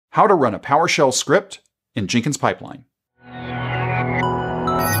How to run a PowerShell script in Jenkins pipeline.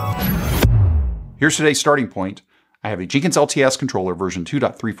 Here's today's starting point. I have a Jenkins LTS controller version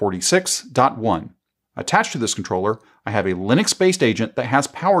 2.346.1. Attached to this controller, I have a Linux-based agent that has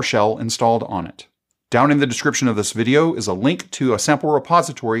PowerShell installed on it. Down in the description of this video is a link to a sample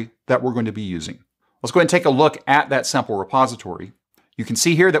repository that we're going to be using. Let's go ahead and take a look at that sample repository. You can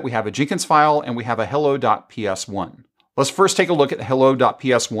see here that we have a Jenkins file and we have a hello.ps1. Let's first take a look at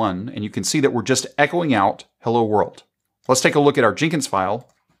hello.ps1, and you can see that we're just echoing out hello world. Let's take a look at our Jenkins file,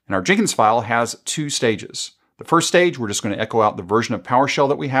 and our Jenkins file has two stages. The first stage, we're just going to echo out the version of PowerShell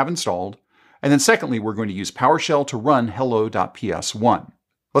that we have installed, and then secondly, we're going to use PowerShell to run hello.ps1.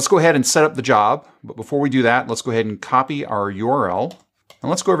 Let's go ahead and set up the job, but before we do that, let's go ahead and copy our URL, and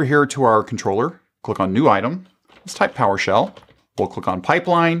let's go over here to our controller, click on New Item, let's type PowerShell, we'll click on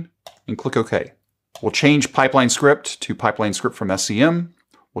Pipeline, and click OK. We'll change pipeline script to pipeline script from SCM.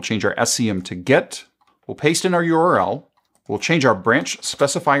 We'll change our SCM to get. We'll paste in our URL. We'll change our branch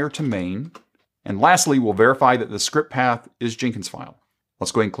specifier to main. And lastly, we'll verify that the script path is Jenkins file.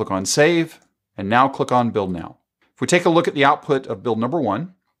 Let's go ahead and click on Save, and now click on Build Now. If we take a look at the output of build number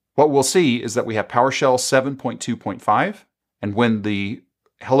 1, what we'll see is that we have PowerShell 7.2.5, and when the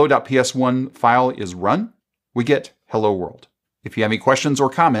hello.ps1 file is run, we get Hello World. If you have any questions or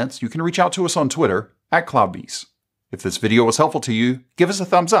comments, you can reach out to us on Twitter @CloudBees. If this video was helpful to you, give us a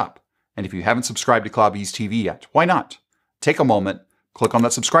thumbs up. And if you haven't subscribed to CloudBees TV yet, why not? Take a moment, click on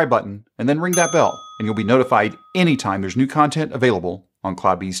that subscribe button, and then ring that bell, and you'll be notified anytime there's new content available on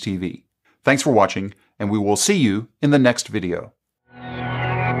CloudBees TV. Thanks for watching, and we will see you in the next video.